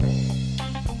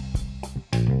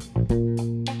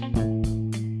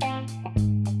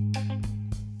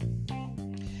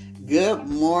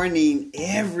morning,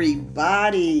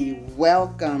 everybody.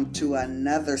 Welcome to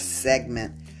another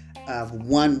segment of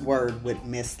One Word with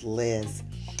Miss Liz.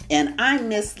 And I'm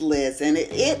Miss Liz, and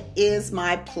it is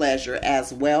my pleasure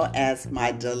as well as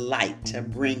my delight to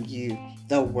bring you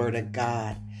the Word of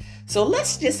God. So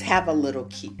let's just have a little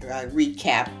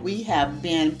recap. We have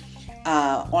been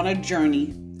on a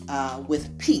journey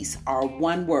with peace. Our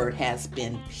one word has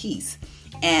been peace.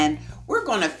 And we're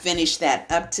going to finish that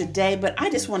up today, but I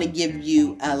just want to give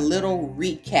you a little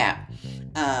recap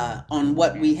on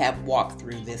what we have walked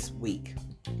through this week.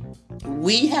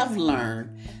 We have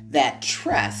learned that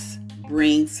trust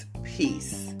brings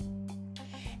peace.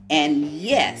 And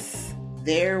yes,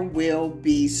 there will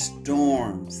be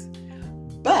storms,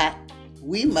 but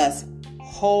we must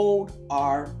hold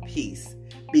our peace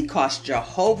because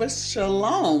Jehovah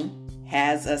Shalom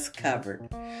has us covered.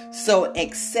 So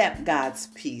accept God's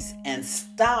peace and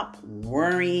stop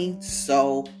worrying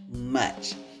so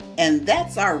much. And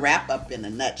that's our wrap up in a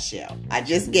nutshell. I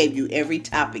just gave you every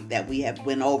topic that we have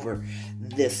went over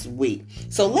this week.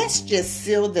 So let's just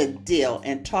seal the deal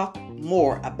and talk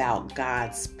more about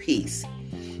God's peace.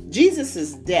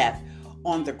 Jesus' death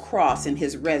on the cross and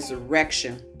his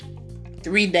resurrection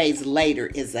 3 days later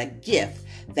is a gift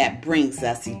that brings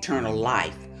us eternal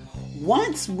life.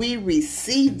 Once we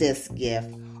receive this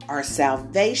gift, our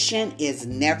salvation is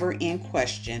never in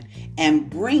question and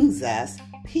brings us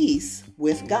peace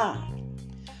with God.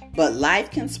 But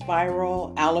life can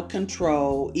spiral out of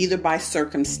control, either by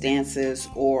circumstances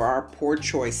or our poor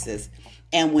choices.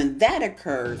 And when that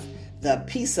occurs, the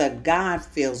peace of God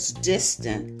feels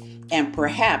distant and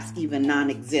perhaps even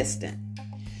non-existent.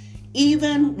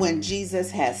 Even when Jesus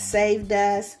has saved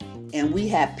us and we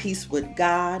have peace with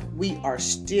God, we are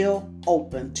still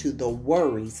open to the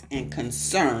worries and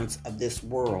concerns of this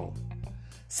world.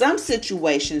 Some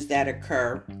situations that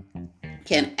occur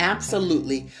can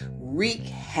absolutely wreak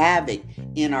havoc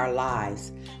in our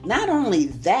lives. Not only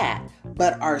that,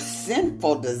 but our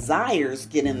sinful desires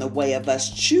get in the way of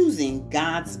us choosing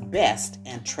God's best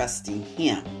and trusting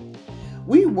Him.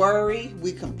 We worry,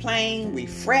 we complain, we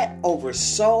fret over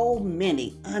so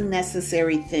many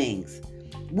unnecessary things.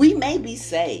 We may be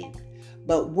saved,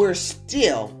 but we're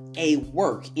still a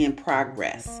work in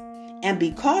progress. And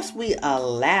because we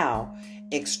allow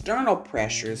external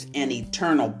pressures and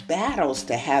eternal battles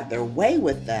to have their way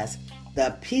with us,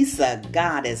 the peace of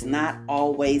God is not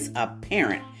always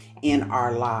apparent in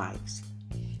our lives.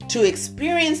 To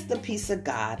experience the peace of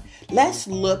God, let's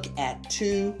look at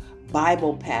 2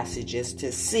 Bible passages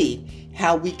to see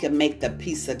how we can make the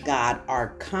peace of God our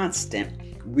constant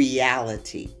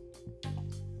reality.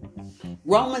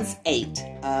 Romans 8,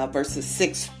 verses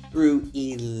 6 through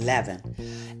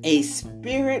 11. A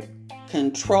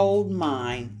spirit-controlled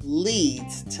mind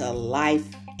leads to life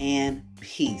and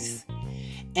peace,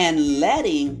 and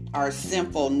letting our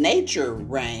sinful nature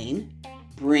reign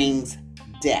brings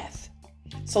death.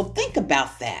 So think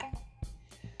about that.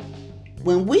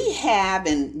 When we have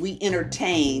and we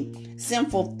entertain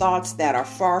sinful thoughts that are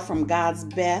far from God's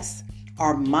best,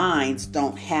 our minds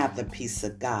don't have the peace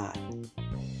of God.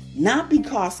 Not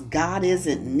because God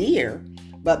isn't near,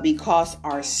 but because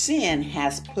our sin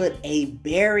has put a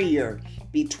barrier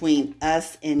between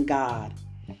us and God.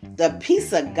 The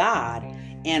peace of God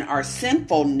and our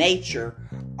sinful nature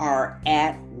are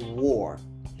at war.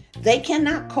 They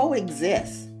cannot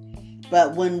coexist.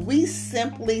 But when we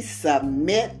simply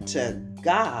submit to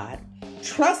God,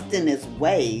 trust in His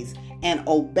ways, and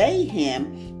obey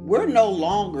Him, we're no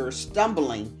longer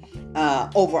stumbling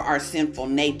over our sinful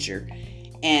nature.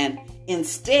 And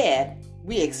instead,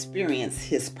 we experience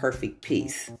His perfect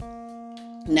peace.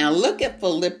 Now look at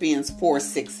Philippians 4,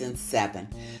 6, and 7.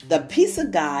 The peace of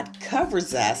God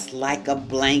covers us like a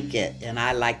blanket. And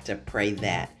I like to pray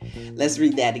that. Let's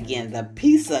read that again. The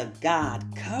peace of God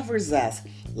covers us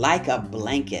like a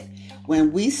blanket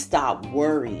when we stop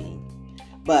worrying,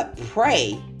 but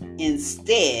pray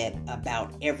instead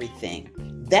about everything.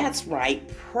 That's right,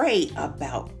 pray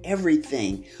about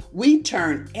everything. We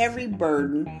turn every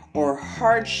burden or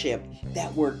hardship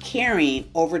that we're carrying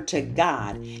over to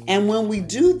God. And when we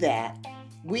do that,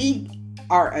 we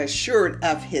are assured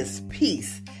of His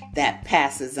peace that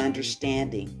passes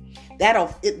understanding.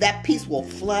 That peace will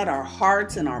flood our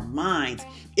hearts and our minds.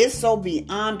 It's so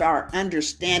beyond our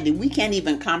understanding, we can't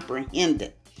even comprehend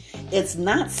it. It's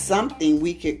not something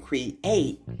we could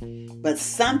create, but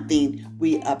something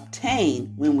we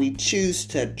obtain when we choose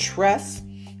to trust,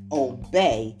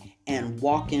 obey, and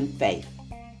walk in faith.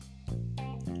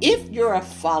 If you're a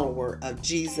follower of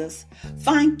Jesus,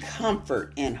 find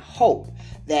comfort and hope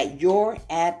that you're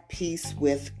at peace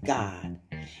with God.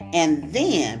 And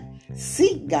then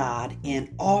Seek God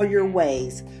in all your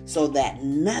ways so that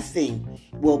nothing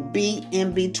will be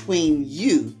in between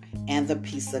you and the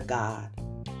peace of God.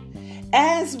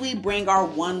 As we bring our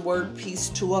one-word piece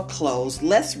to a close,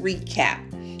 let's recap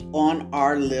on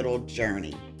our little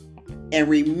journey. And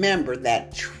remember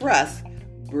that trust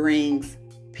brings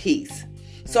peace.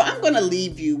 So I'm going to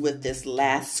leave you with this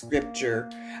last scripture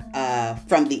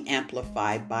from the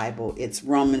Amplified Bible. It's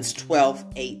Romans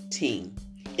 12:18.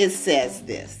 It says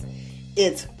this: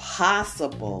 it's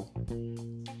possible,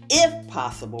 if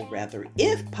possible,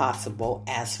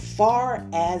 as far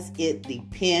as it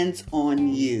depends on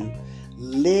you,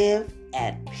 live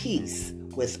at peace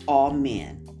with all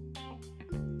men.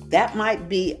 That might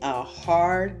be a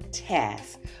hard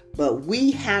task, but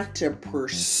we have to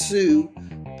pursue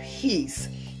peace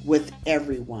with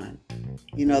everyone.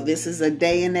 You know, this is a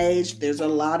day and age, there's a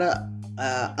lot of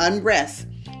unrest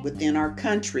within our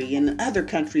country and other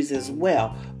countries as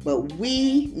well. But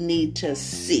we need to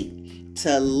seek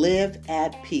to live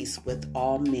at peace with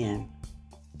all men.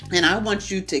 And I want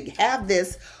you to have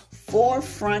this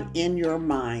forefront in your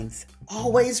minds.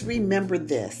 Always remember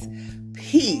this: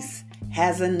 peace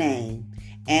has a name,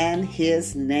 and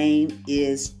his name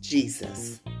is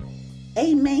Jesus.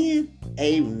 Amen.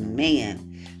 Amen.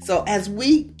 So as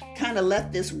we kind of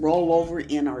let this roll over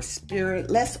in our spirit,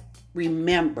 let's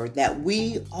remember that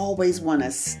we always want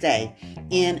to stay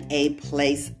in a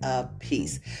place of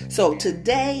peace. So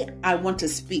today I want to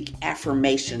speak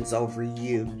affirmations over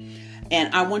you.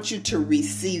 And I want you to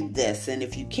receive this. And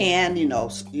if you can,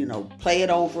 play it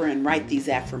over and write these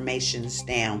affirmations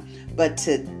down. But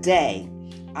today,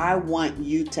 I want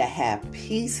you to have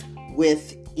peace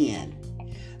within.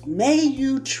 May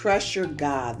you trust your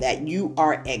God that you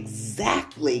are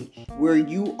exactly where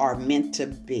you are meant to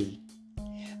be.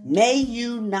 May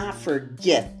you not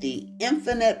forget the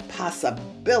infinite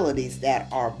possibilities that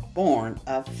are born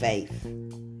of faith.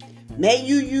 May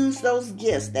you use those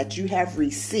gifts that you have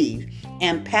received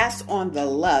and pass on the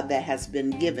love that has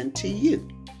been given to you.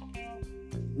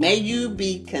 May you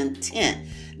be content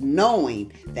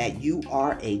knowing that you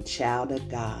are a child of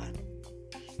God.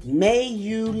 May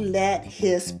you let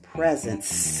his presence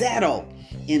settle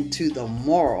into the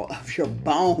marrow of your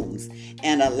bones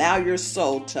and allow your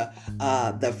soul to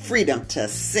the freedom to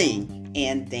sing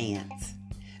and dance.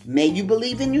 May you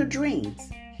believe in your dreams.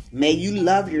 May you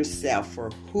love yourself for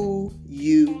who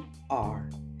you are.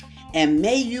 And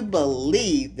may you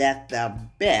believe that the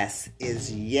best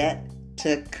is yet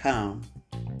to come.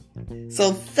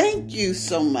 So thank you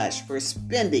so much for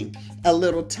spending a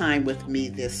little time with me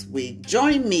this week.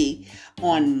 Join me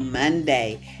on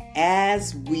Monday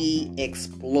as we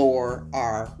explore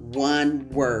our one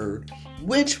word,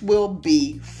 which will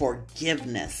be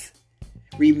forgiveness.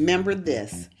 Remember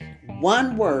this: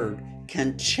 one word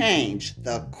can change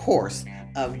the course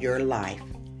of your life.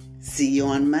 See you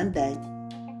on Monday.